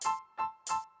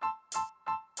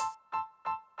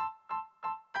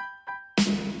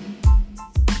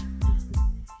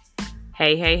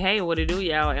Hey, what it do,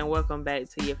 y'all? And welcome back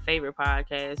to your favorite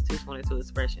podcast, 222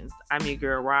 Expressions. I'm your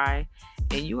girl, Rye,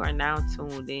 and you are now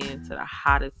tuned in to the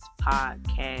hottest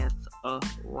podcast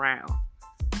around.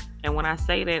 And when I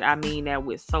say that, I mean that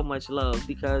with so much love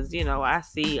because, I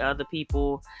see other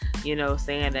people,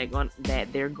 saying that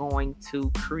they're going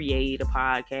to create a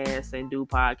podcast and do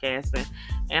podcasting.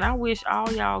 And I wish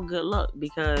all y'all good luck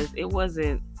because it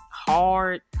wasn't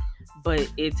hard, but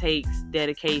it takes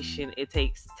dedication. It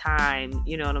takes time.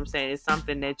 You know what I'm saying? It's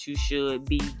something that you should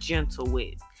be gentle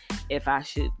with. If I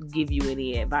should give you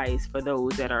any advice for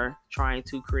those that are trying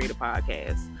to create a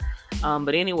podcast.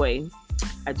 But anyway,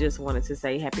 I just wanted to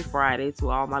say happy Friday to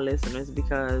all my listeners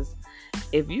because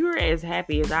if you're as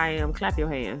happy as I am, clap your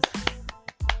hands.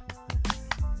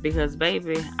 Because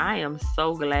baby, I am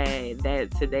so glad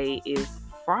that today is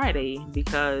Friday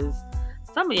because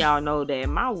some of y'all know that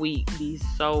my week be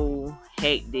so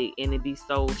hectic and it be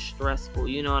so stressful.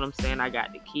 You know what I'm saying? I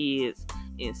got the kids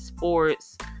in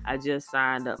sports. I just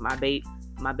signed up my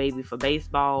baby for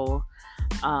baseball.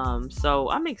 So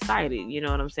I'm excited, you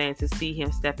know what I'm saying, to see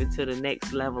him step into the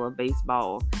next level of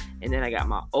baseball. And then I got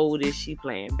my oldest, she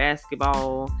playing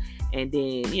basketball. And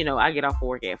then, I get off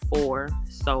work at 4.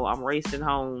 So I'm racing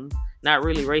home. Not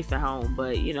really racing home,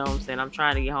 but you know what I'm saying, I'm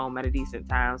trying to get home at a decent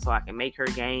time so I can make her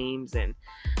games. And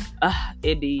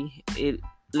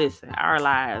listen, our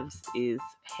lives is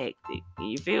hectic.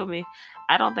 You feel me?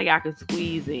 I don't think I could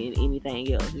squeeze in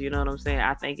anything else. You know what I'm saying?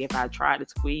 I think if I tried to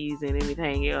squeeze in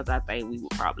anything else, I think we would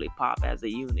probably pop as a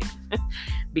unit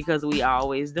because we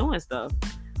always doing stuff.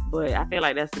 But I feel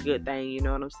like that's a good thing. You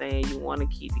know what I'm saying? You want to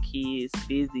keep the kids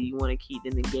busy. You want to keep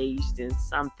them engaged in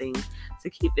something to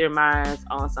keep their minds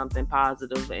on something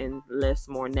positive and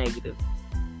more negative.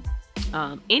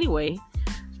 Anyway,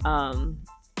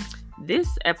 this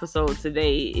episode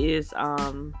today is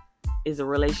a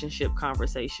relationship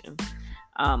conversation.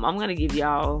 I'm going to give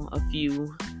y'all a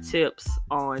few tips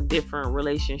on different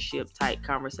relationship type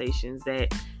conversations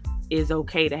that is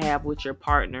okay to have with your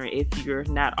partner if you're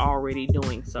not already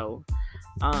doing so.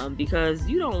 Because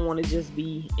you don't want to just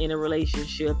be in a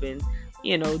relationship and,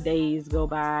 days go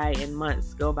by and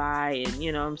months go by and,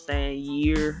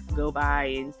 year go by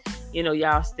and,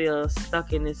 y'all still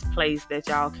stuck in this place that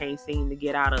y'all can't seem to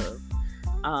get out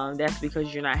of. That's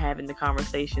because you're not having the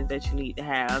conversations that you need to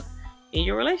have in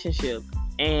your relationship.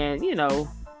 And,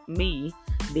 me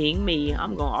being me,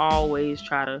 I'm going to always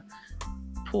try to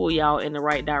pull y'all in the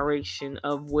right direction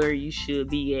of where you should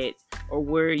be at or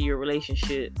where your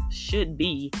relationship should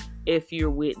be if you're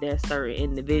with that certain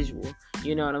individual.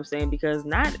 You know what I'm saying? Because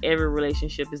not every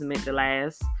relationship is meant to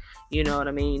last. You know what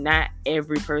I mean? Not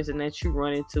every person that you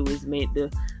run into is meant to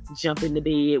jump in the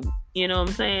bed. You know what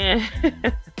I'm saying?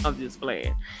 I'm just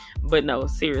playing. But no,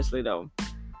 seriously though.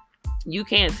 You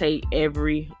can't take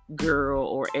every girl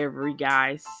or every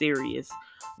guy serious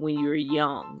when you're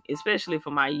young, especially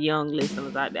for my young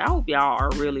listeners out there. I hope y'all are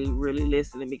really, really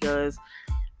listening because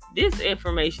this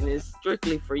information is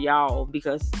strictly for y'all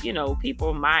because,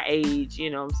 people my age,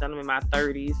 I'm saying I'm in my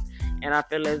 30s and I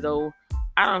feel as though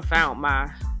I done found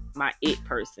my it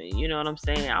person. You know what I'm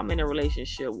saying? I'm in a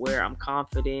relationship where I'm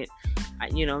confident. I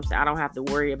don't have to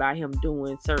worry about him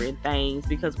doing certain things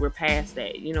because we're past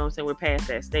that. You know what I'm saying? We're past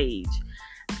that stage.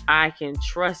 I can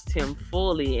trust him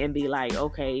fully and be like,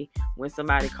 okay, when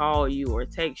somebody call you or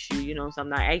text you, so I'm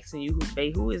not asking you,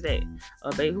 who is that?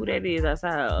 Babe, who that is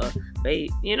outside? Babe,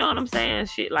 you know what I'm saying?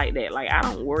 Shit like that. Like, I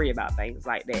don't worry about things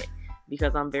like that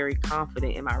because I'm very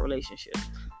confident in my relationship.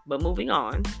 But moving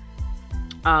on,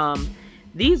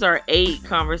 these are 8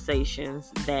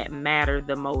 conversations that matter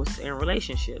the most in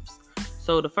relationships.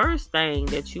 So the first thing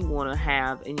that you want to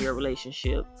have in your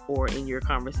relationship or in your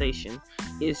conversation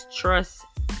is trust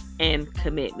and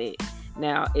commitment.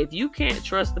 Now, if you can't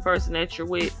trust the person that you're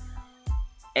with,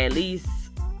 at least,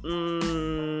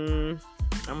 I'm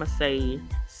going to say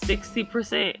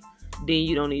 60%, then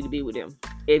you don't need to be with them.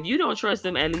 If you don't trust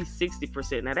them at least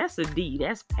 60%, now that's a D,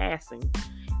 that's passing.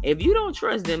 If you don't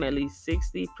trust them at least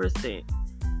 60%,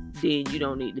 then you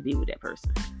don't need to be with that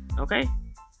person. Okay?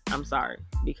 I'm sorry,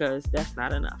 because that's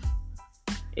not enough.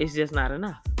 It's just not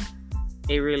enough.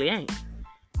 It really ain't.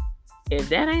 If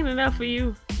that ain't enough for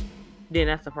you, then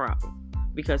that's a problem.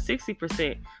 Because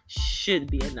 60%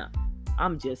 should be enough.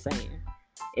 I'm just saying.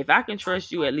 If I can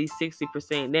trust you at least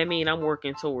 60%, that means I'm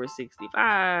working towards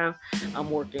 65. I'm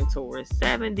working towards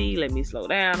 70. Let me slow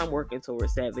down. I'm working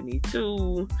towards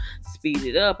 72. Speed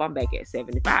it up. I'm back at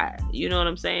 75. You know what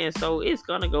I'm saying? So it's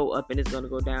going to go up and it's going to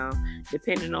go down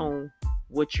depending on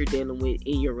what you're dealing with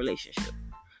in your relationship.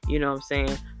 You know what I'm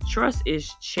saying? Trust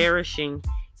is cherishing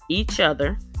each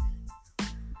other.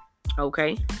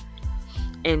 Okay?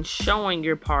 and showing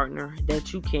your partner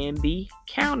that you can be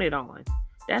counted on.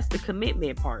 That's the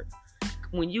commitment part.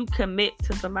 When you commit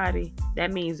to somebody,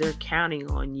 that means they're counting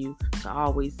on you to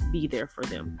always be there for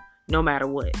them, no matter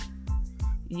what.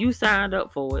 You signed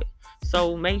up for it.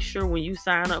 So make sure when you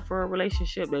sign up for a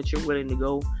relationship that you're willing to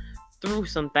go through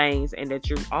some things and that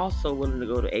you're also willing to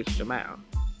go the extra mile.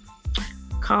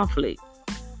 Conflict.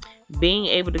 Being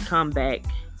able to come back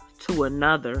to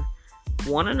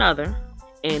one another,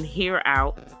 and hear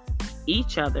out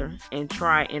each other and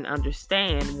try and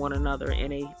understand one another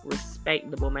in a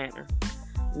respectable manner.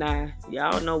 Now,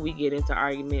 y'all know we get into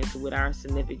arguments with our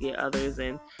significant others,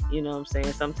 and you know what I'm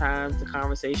saying, sometimes the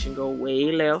conversation go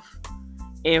way left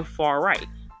and far right.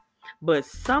 But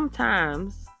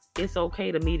sometimes it's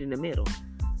okay to meet in the middle.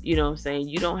 You know what I'm saying?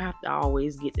 You don't have to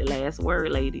always get the last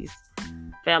word, ladies.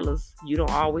 Fellas, you don't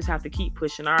always have to keep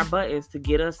pushing our buttons to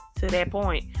get us to that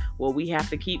point where we have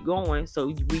to keep going so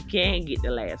we can get the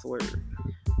last word.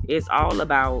 It's all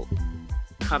about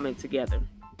coming together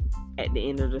at the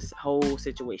end of this whole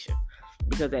situation.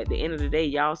 Because at the end of the day,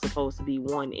 y'all supposed to be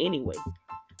one anyway.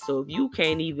 So if you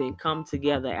can't even come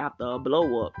together after a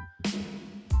blow up,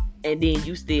 and then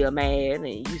you still mad,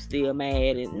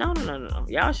 and no.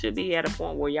 Y'all should be at a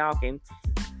point where y'all can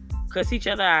cuss each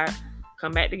other out,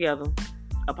 come back together,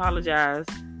 apologize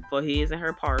for his and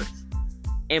her parts,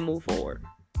 and move forward.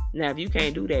 Now, if you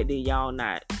can't do that, then y'all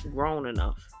not grown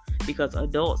enough, because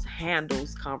adults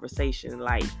handles conversation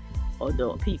like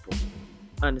adult people.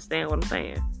 Understand what I'm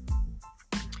saying?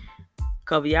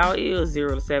 Cover y'all ears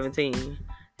 0 to 17.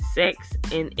 Sex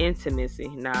and intimacy.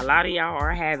 Now, a lot of y'all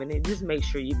are having it. Just make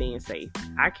sure you're being safe.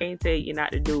 I can't tell you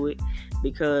not to do it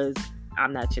because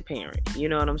I'm not your parent. You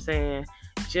know what I'm saying?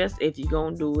 Just if you're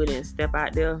going to do it and step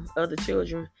out there, other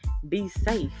children, be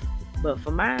safe. But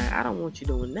for mine, I don't want you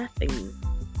doing nothing.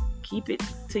 Keep it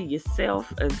to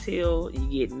yourself until you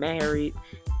get married,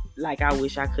 like I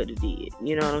wish I could have did.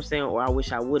 You know what I'm saying? Or I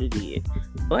wish I would have did.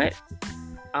 But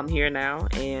I'm here now,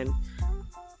 and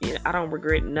you know, I don't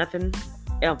regret nothing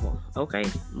ever. Okay?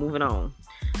 Moving on.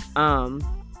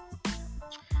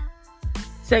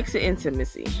 Sex and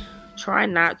intimacy. Try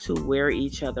not to wear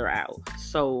each other out.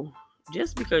 So,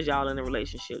 just because y'all in a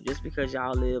relationship, just because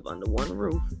y'all live under one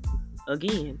roof,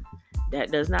 again,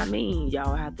 that does not mean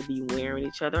y'all have to be wearing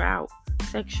each other out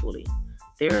sexually.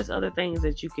 There's other things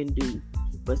that you can do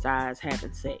besides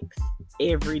having sex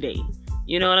every day.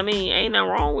 You know what I mean? Ain't nothing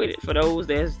wrong with it for those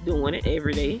that's doing it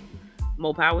every day.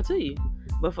 More power to you.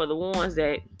 But for the ones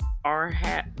that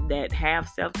have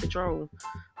self-control,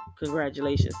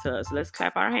 congratulations to us. Let's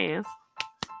clap our hands.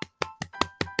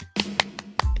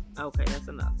 Okay, that's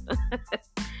enough.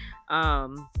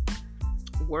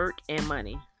 Work and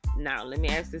money. Now, let me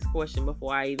ask this question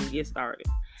before I even get started.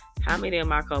 How many of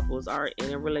my couples are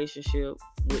in a relationship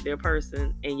with their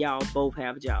person and y'all both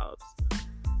have jobs?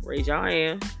 Raise your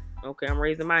hand. Okay, I'm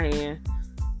raising my hand.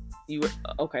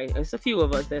 Okay, it's a few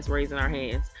of us that's raising our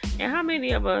hands. And how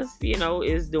many of us,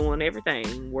 is doing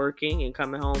everything, working and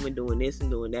coming home and doing this and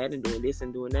doing that and doing this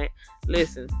and doing that?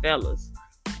 Listen, fellas,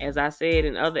 as I said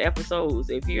in other episodes,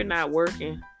 if you're not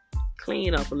working,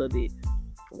 clean up a little bit.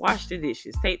 Wash the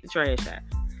dishes. Take the trash out.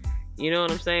 You know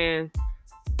what I'm saying?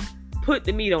 Put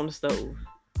the meat on the stove.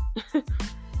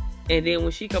 And then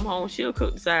when she come home, she'll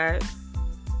cook the sides.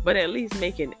 But at least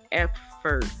make an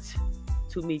effort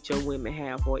to meet your women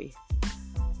halfway.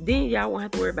 Then y'all won't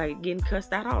have to worry about getting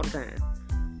cussed out all the time.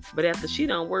 But after she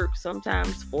done work,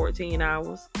 sometimes 14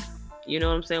 hours, you know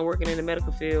what I'm saying, working in the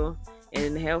medical field and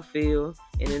in the health field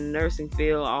and in the nursing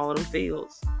field, all them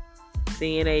fields.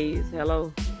 CNAs,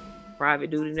 hello. Private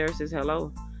duty nurses,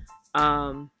 hello.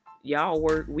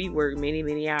 We work many,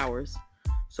 many hours.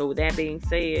 So with that being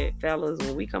said, fellas,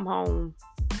 when we come home,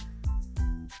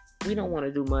 we don't want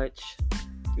to do much.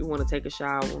 We want to take a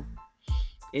shower,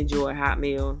 enjoy a hot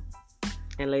meal,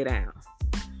 and lay down.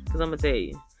 Because I'm going to tell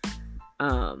you,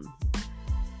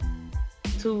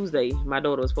 Tuesday, my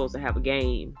daughter was supposed to have a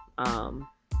game,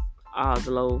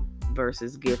 Oslo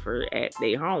versus Gifford at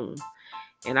their home.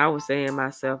 And I was saying to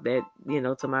myself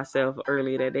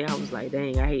earlier that day, I was like,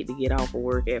 dang, I hate to get off of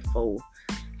work at 4,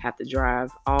 have to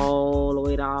drive all the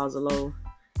way to Oslo,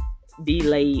 be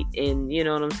late, and you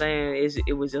know what I'm saying?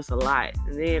 It was just a lot.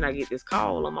 And then I get this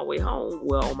call on my way home.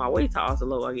 Well, on my way to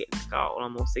Oslo, I get this call.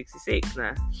 I'm on 66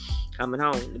 now, coming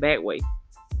home the back way.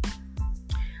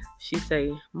 She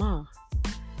say, Mom,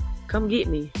 come get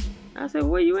me. I said,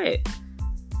 where you at?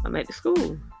 I'm at the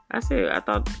school. I said, I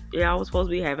thought y'all was supposed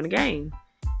to be having a game.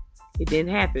 It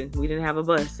didn't happen. We didn't have a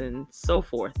bus and so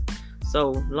forth.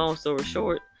 So, long story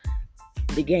short,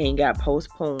 the game got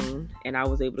postponed and I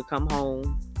was able to come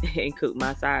home and cook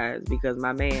my sides because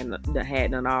my man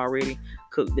had done already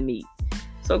cooked the meat.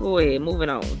 So go ahead, moving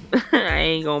on. I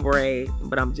ain't gonna brag,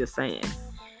 but I'm just saying.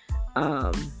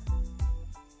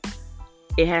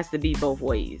 It has to be both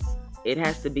ways. It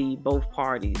has to be both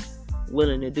parties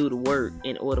willing to do the work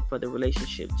in order for the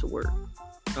relationship to work.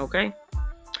 Okay?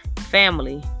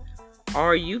 Family.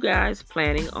 Are you guys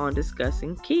planning on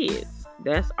discussing kids?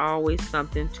 That's always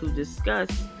something to discuss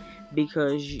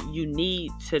because you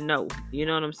need to know. You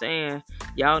know what I'm saying?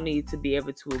 Y'all need to be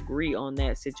able to agree on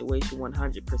that situation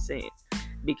 100%.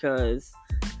 Because,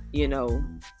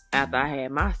 after I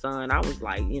had my son, I was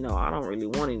like, I don't really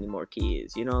want any more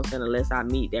kids. You know what I'm saying? Unless I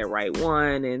meet that right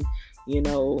one and,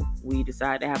 we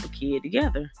decide to have a kid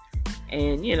together.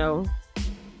 And,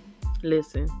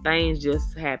 listen, things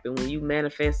just happen. When you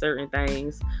manifest certain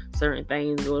things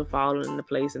go to fall into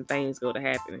place and things go to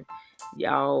happen.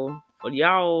 For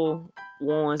y'all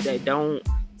ones that don't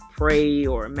pray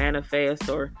or manifest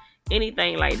or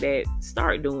anything like that,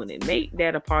 start doing it. Make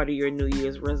that a part of your New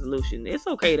Year's resolution. It's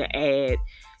okay to add,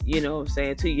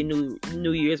 to your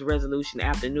New Year's resolution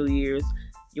after New Year's.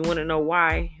 You want to know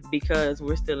why? Because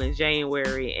we're still in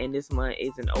January and this month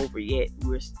isn't over yet.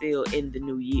 We're still in the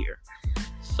new year.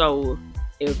 So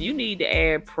if you need to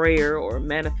add prayer or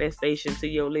manifestation to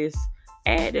your list,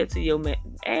 add that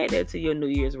to your New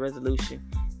Year's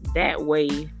resolution. That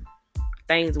way,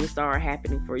 things will start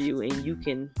happening for you, and you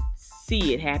can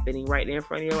see it happening right there in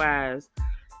front of your eyes.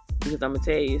 Because I'm gonna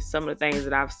tell you, some of the things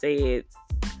that I've said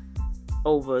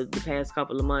over the past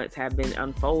couple of months have been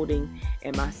unfolding,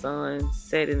 and my son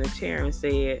sat in a chair and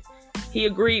said he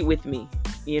agreed with me.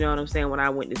 You know what I'm saying? When I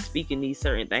went to speak in these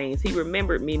certain things, he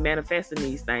remembered me manifesting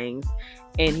these things,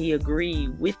 and he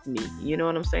agreed with me. You know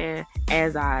what I'm saying?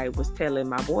 As I was telling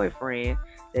my boyfriend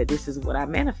that this is what I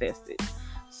manifested.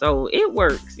 So it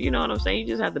works. You know what I'm saying? You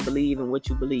just have to believe in what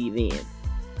you believe in.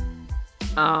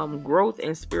 Growth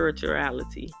and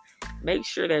spirituality. Make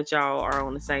sure that y'all are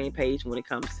on the same page when it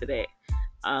comes to that.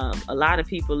 A lot of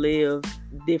people live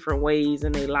different ways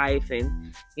in their life,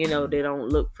 and they don't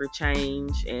look for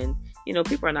change, and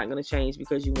people are not going to change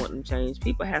because you want them to change.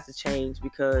 People have to change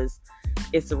because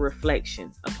it's a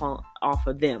reflection off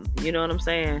of them. You know what I'm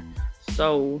saying?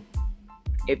 So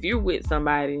if you're with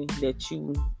somebody that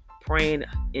you praying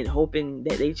and hoping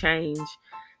that they change,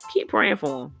 keep praying for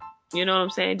them. You know what I'm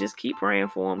saying? Just keep praying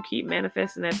for them. Keep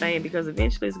manifesting that thing, because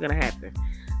eventually it's going to happen.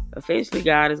 Eventually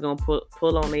God is going to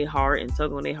pull on their heart and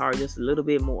tug on their heart just a little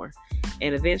bit more.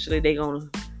 And eventually they're going to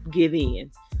give in.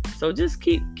 So just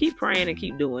keep praying and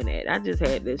keep doing that. I just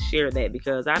had to share that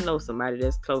because I know somebody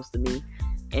that's close to me,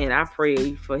 and I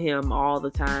pray for him all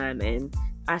the time, and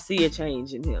I see a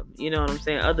change in him. You know what I'm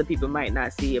saying? Other people might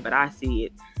not see it, but I see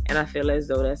it, and I feel as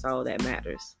though that's all that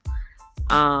matters.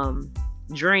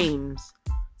 Dreams.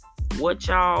 What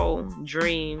y'all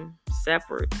dream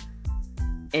separate,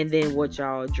 and then what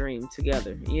y'all dream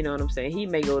together. You know what I'm saying? He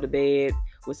may go to bed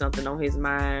with something on his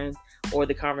mind, or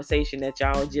the conversation that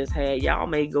y'all just had. Y'all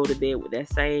may go to bed with the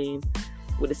same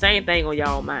thing on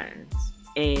y'all minds,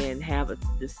 and have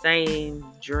the same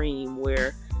dream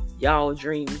where y'all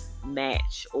dreams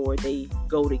match or they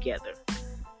go together.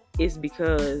 It's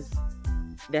because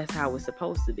that's how it's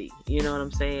supposed to be. You know what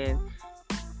I'm saying?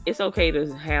 It's okay to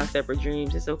have separate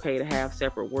dreams. It's okay to have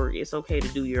separate work. It's okay to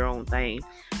do your own thing.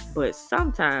 But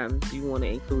sometimes you want to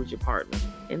include your partner.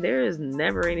 And there is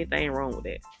never anything wrong with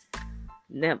that.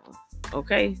 Never.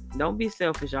 Okay? Don't be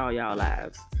selfish all y'all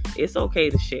lives. It's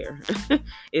okay to share.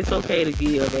 It's okay to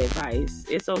give advice.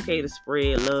 It's okay to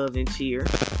spread love and cheer.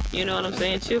 You know what I'm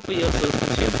saying? Cheer for your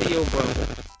sister. Cheer for your brother.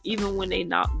 Even when they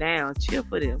knock down, cheer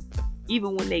for them.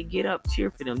 Even when they get up,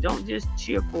 cheer for them. Don't just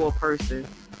cheer for a person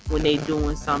when they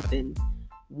doing something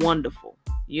wonderful.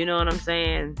 You know what I'm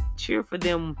saying? Cheer for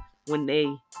them when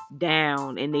they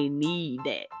down and they need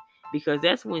that. Because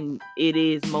that's when it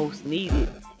is most needed,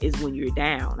 is when you're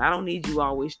down. I don't need you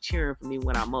always cheering for me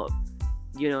when I'm up.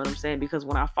 You know what I'm saying? Because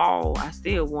when I fall, I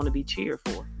still want to be cheered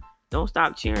for. Don't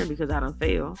stop cheering because I done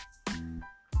fail.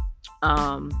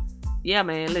 Yeah,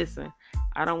 man, listen.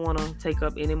 I don't want to take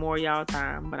up any more of y'all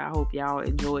time, but I hope y'all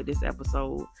enjoyed this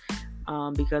episode.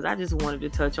 Because I just wanted to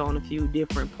touch on a few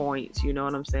different points, you know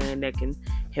what I'm saying, that can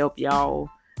help y'all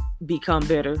become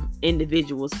better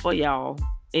individuals for y'all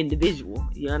individual.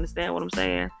 You understand what I'm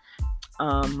saying?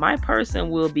 My person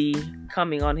will be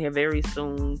coming on here very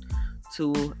soon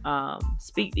to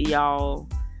speak to y'all,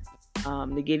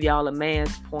 to give y'all a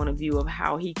man's point of view of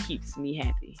how he keeps me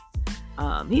happy.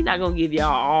 He's not going to give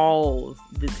y'all all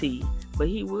the tea, but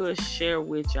he will share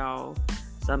with y'all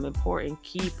some important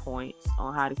key points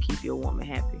on how to keep your woman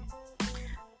happy.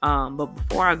 But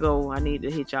before I go, I need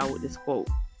to hit y'all with this quote.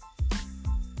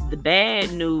 The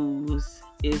bad news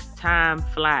is time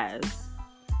flies.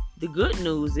 The good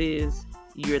news is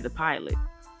you're the pilot.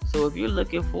 So if you're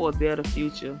looking for a better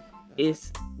future,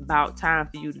 it's about time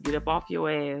for you to get up off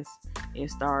your ass and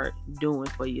start doing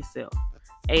for yourself.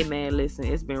 Hey man, listen,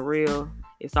 it's been real.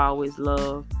 It's always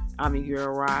love. I'm your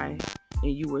girl Rye,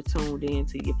 and you were tuned in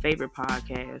to your favorite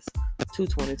podcast,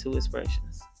 222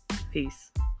 Expressions.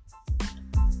 Peace.